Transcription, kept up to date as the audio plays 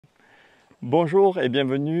Bonjour et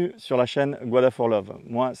bienvenue sur la chaîne Gwada for Love.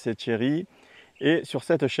 Moi c'est Thierry et sur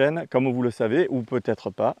cette chaîne, comme vous le savez ou peut-être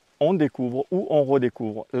pas, on découvre ou on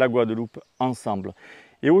redécouvre la Guadeloupe ensemble.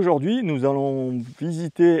 Et aujourd'hui nous allons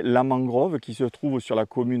visiter la mangrove qui se trouve sur la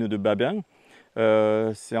commune de Babin.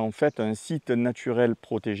 C'est en fait un site naturel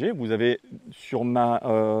protégé. Vous avez sur ma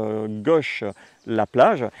gauche la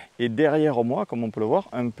plage et derrière moi, comme on peut le voir,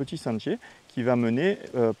 un petit sentier qui va mener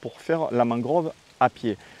pour faire la mangrove à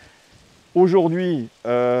pied. Aujourd'hui,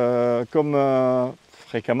 comme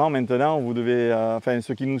fréquemment maintenant, vous devez, enfin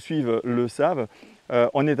ceux qui nous suivent le savent,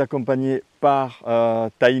 on est accompagné par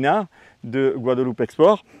Taïna de Guadeloupe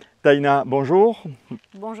Export. Taïna, bonjour.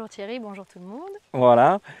 Bonjour Thierry, bonjour tout le monde.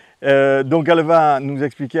 Voilà. Donc elle va nous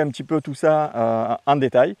expliquer un petit peu tout ça en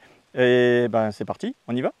détail. Et ben c'est parti,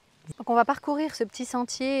 on y va. Donc on va parcourir ce petit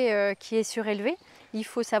sentier qui est surélevé. Il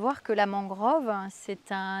faut savoir que la mangrove,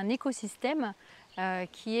 c'est un écosystème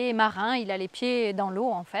qui est marin, il a les pieds dans l'eau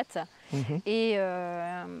en fait. Et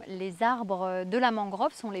les arbres de la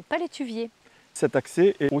mangrove sont les palétuviers. Cet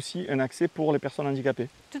accès est aussi un accès pour les personnes handicapées.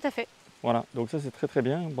 Tout à fait. Voilà, donc ça c'est très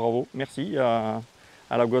bien, bravo, merci à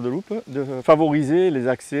la Guadeloupe de favoriser les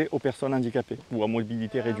accès aux personnes handicapées ou à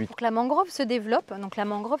mobilité réduite. Pour que la mangrove se développe, donc la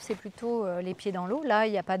mangrove c'est plutôt les pieds dans l'eau. Là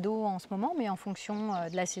il n'y a pas d'eau en ce moment, mais en fonction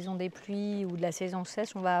de la saison des pluies ou de la saison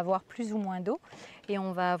sèche, on va avoir plus ou moins d'eau. Et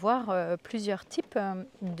on va avoir plusieurs types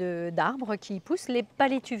d'arbres qui poussent, les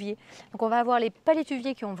palétuviers. Donc on va avoir les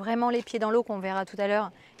palétuviers qui ont vraiment les pieds dans l'eau, qu'on verra tout à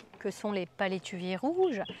l'heure, que sont les palétuviers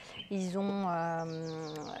rouges. Ils ont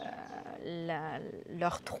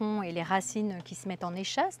leur tronc et les racines qui se mettent en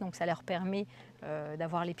échasse, donc ça leur permet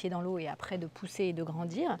d'avoir les pieds dans l'eau et après de pousser et de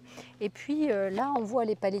grandir. Et puis là, on voit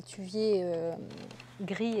les palétuviers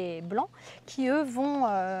gris et blancs qui, eux, vont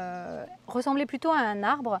ressembler plutôt à un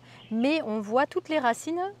arbre, mais on voit toutes les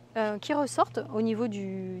racines qui ressortent au niveau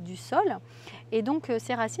du sol. Et donc,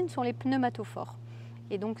 ces racines sont les pneumatophores.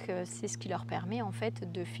 Et donc, c'est ce qui leur permet en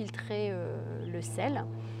fait de filtrer le sel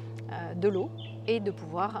de l'eau et de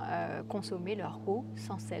pouvoir consommer leur eau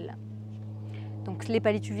sans sel. Donc, les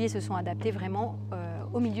palétuviers se sont adaptés vraiment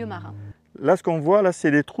au milieu marin. Là, ce qu'on voit, là,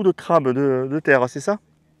 c'est des trous de crabe de terre, c'est ça?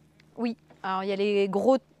 Oui, alors il y a les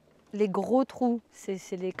gros trous, c'est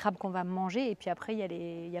les crabes qu'on va manger, et puis après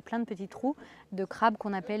il y a plein de petits trous de crabes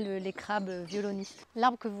qu'on appelle les crabes violonistes.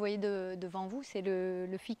 L'arbre que vous voyez devant vous, c'est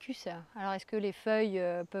le ficus. Alors est-ce que les feuilles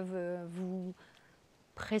peuvent vous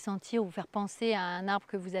pressentir ou vous faire penser à un arbre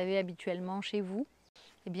que vous avez habituellement chez vous?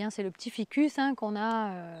 Eh bien c'est le petit ficus qu'on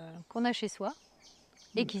a chez soi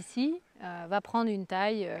et qui ici va prendre une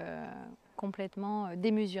taille complètement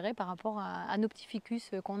démesurée par rapport à nos petits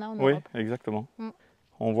ficus qu'on a en Europe. Oui, exactement.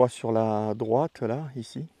 On voit sur la droite, là,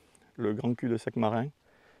 ici, le grand cul-de-sac marin,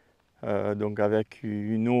 donc avec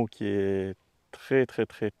une eau qui est très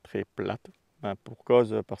plate, pour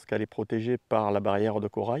cause parce qu'elle est protégée par la barrière de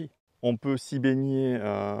corail. On peut s'y baigner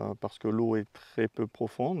parce que l'eau est très peu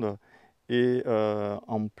profonde et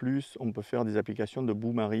en plus on peut faire des applications de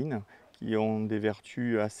boues marines qui ont des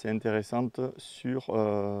vertus assez intéressantes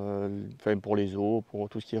pour les os, pour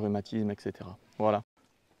tout ce qui est rhumatisme, etc. Voilà.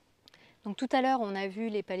 Donc tout à l'heure, on a vu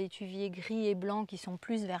les palétuviers gris et blancs qui sont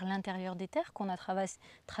plus vers l'intérieur des terres, qu'on a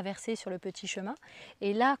traversé sur le petit chemin.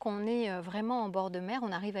 Et là, qu'on est vraiment en bord de mer,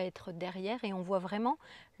 on arrive à être derrière et on voit vraiment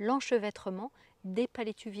l'enchevêtrement des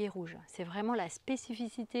palétuviers rouges. C'est vraiment la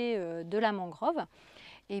spécificité de la mangrove.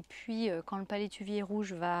 Et puis, quand le palétuvier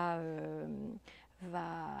rouge va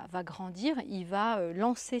grandir, il va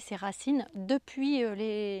lancer ses racines depuis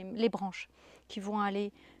les branches qui vont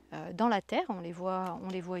aller dans la terre. On les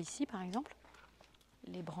voit ici par exemple,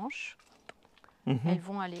 les branches, elles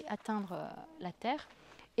vont aller atteindre la terre.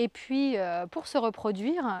 Et puis pour se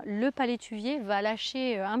reproduire, le palétuvier va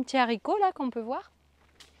lâcher un petit haricot là qu'on peut voir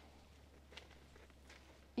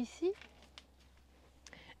ici.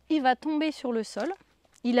 Il va tomber sur le sol.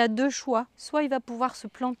 Il a deux choix, soit il va pouvoir se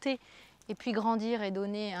planter et puis grandir et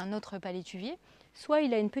donner un autre palétuvier, soit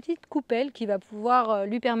il a une petite coupelle qui va pouvoir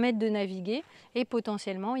lui permettre de naviguer et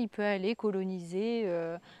potentiellement il peut aller coloniser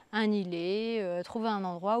un îlet, trouver un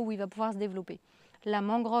endroit où il va pouvoir se développer. La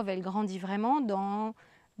mangrove, elle grandit vraiment dans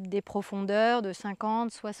des profondeurs de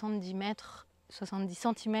 50-70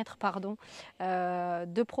 cm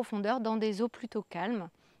de profondeur dans des eaux plutôt calmes,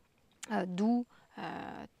 d'où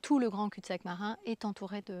tout le grand cul-de-sac marin est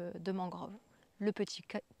entouré de mangroves. Le petit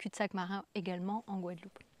cul-de-sac marin également en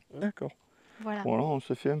Guadeloupe. D'accord. Voilà. Voilà, on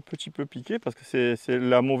se fait un petit peu piquer parce que c'est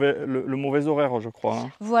le mauvais horaire, je crois. Hein.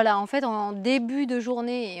 Voilà, en fait, en début de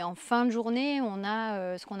journée et en fin de journée, on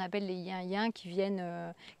a ce qu'on appelle les yin-yin qui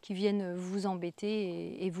viennent vous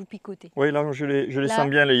embêter et vous picoter. Oui, là, je les Là, sens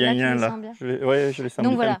bien, les là, tu yin-yin, les là. sens bien. Ouais, je les sens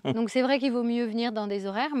Donc bien. voilà, donc c'est vrai qu'il vaut mieux venir dans des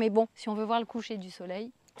horaires, mais bon, si on veut voir le coucher du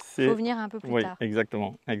soleil, il faut venir un peu plus Oui, tard.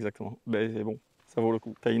 exactement, exactement. Ben, c'est bon, ça vaut le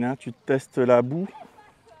coup. Taïna, tu testes la boue?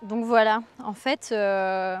 Donc voilà, en fait,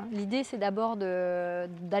 l'idée c'est d'abord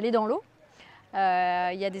d'aller dans l'eau.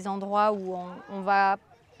 Il y a des endroits où on va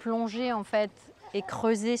plonger en fait et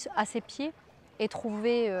creuser à ses pieds et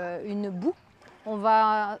trouver une boue. On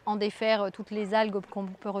va en défaire toutes les algues qu'on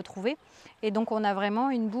peut retrouver. Et donc on a vraiment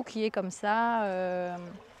une boue qui est comme ça,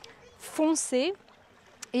 foncée,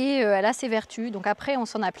 et elle a ses vertus. Donc après on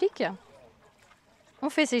s'en applique, on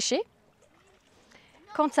fait sécher.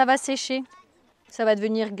 Quand ça va sécher, ça va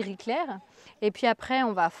devenir gris clair. Et puis après,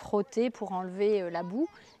 on va frotter pour enlever la boue.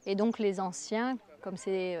 Et donc les anciens, comme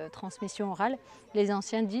c'est transmission orale, les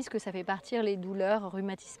anciens disent que ça fait partir les douleurs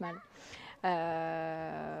rhumatismales.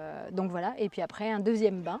 Donc voilà, et puis après un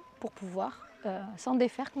deuxième bain pour pouvoir s'en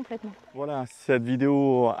défaire complètement. Voilà, cette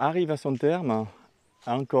vidéo arrive à son terme.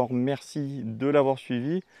 Encore merci de l'avoir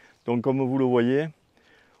suivi. Donc comme vous le voyez,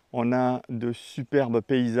 on a de superbes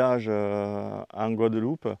paysages en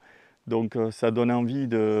Guadeloupe. Donc ça donne envie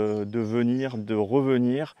de venir, de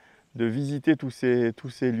revenir, de visiter tous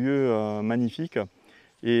ces lieux magnifiques.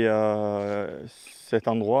 Et cet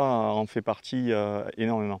endroit en fait partie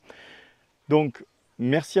énormément. Donc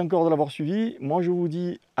merci encore de l'avoir suivi. Moi je vous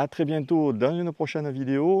dis à très bientôt dans une prochaine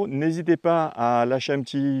vidéo. N'hésitez pas à lâcher un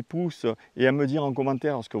petit pouce et à me dire en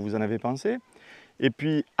commentaire ce que vous en avez pensé. Et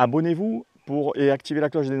puis abonnez-vous et activez la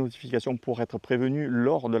cloche des notifications pour être prévenu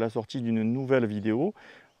lors de la sortie d'une nouvelle vidéo.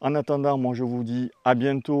 En attendant, moi je vous dis à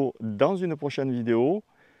bientôt dans une prochaine vidéo.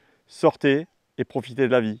 Sortez et profitez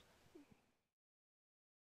de la vie.